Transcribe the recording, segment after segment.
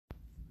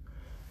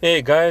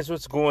Hey guys,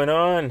 what's going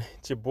on?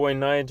 It's your boy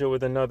Nigel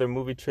with another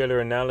movie trailer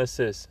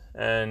analysis.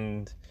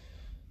 And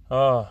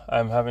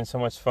I'm having so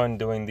much fun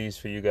doing these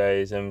for you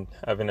guys. I'm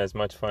having as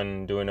much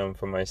fun doing them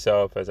for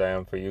myself as I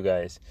am for you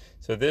guys.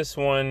 So this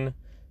one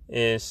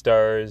is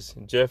stars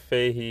Jeff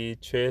Fahey,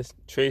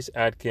 Trace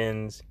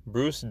Atkins,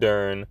 Bruce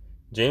Dern,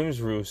 James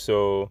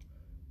Russo,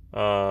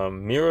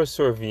 Mira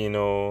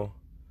Sorvino,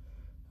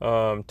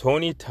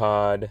 Tony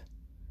Todd.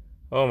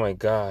 Oh my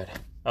God.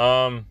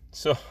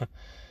 So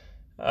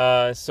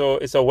so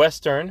it's a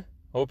Western.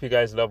 Hope you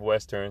guys love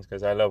Westerns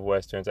because I love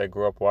Westerns. I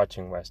grew up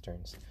watching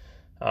Westerns.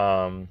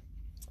 Um,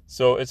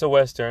 so it's a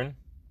Western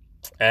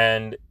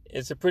and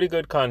it's a pretty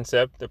good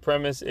concept. The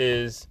premise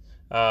is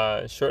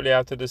shortly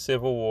after the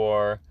Civil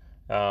War,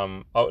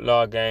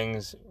 outlaw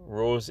gangs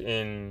rose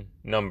in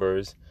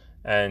numbers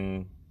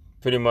and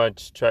pretty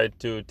much tried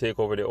to take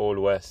over the Old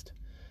West.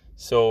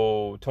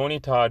 So Tony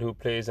Todd, who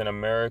plays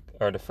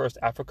the first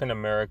African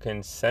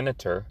American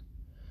senator,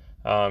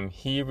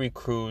 he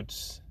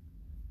recruits,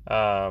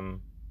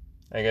 um,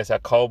 I guess, a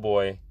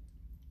cowboy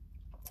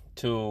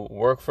to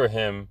work for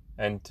him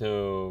and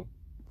to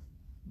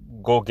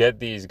go get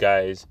these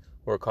guys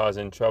who are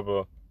causing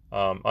trouble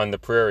on the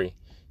prairie.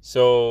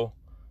 So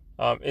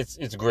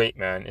it's great,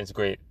 man. It's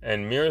great.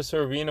 And Mira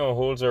Sorvino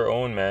holds her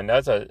own, man.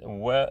 It's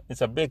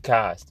a big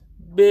cast,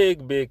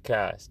 big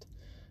cast.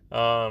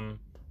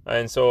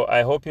 And so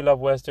I hope you love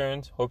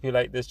Westerns. Hope you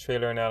like this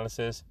trailer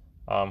analysis.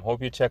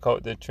 Hope you check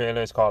out the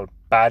trailer. It's called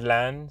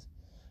Badland.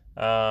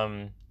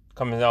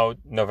 Coming out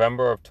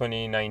November of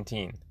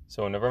 2019.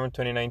 So November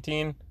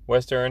 2019,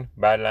 Western,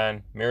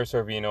 Badland, Mira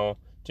Sorvino,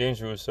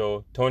 James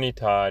Russo, Tony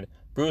Todd,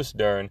 Bruce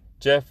Dern,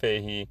 Jeff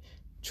Fahey,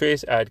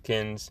 Trace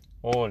Atkins.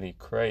 Holy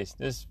Christ,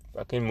 this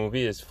fucking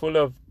movie is full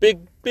of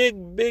big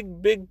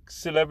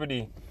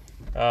celebrity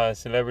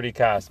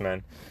cast,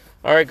 man.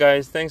 Alright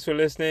guys, thanks for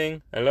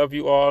listening. I love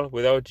you all.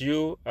 Without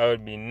you, I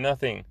would be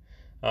nothing.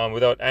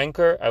 Without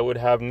Anchor, I would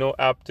have no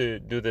app to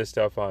do this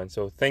stuff on.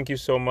 So thank you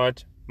so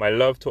much. My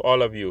love to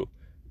all of you.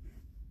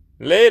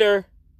 Later.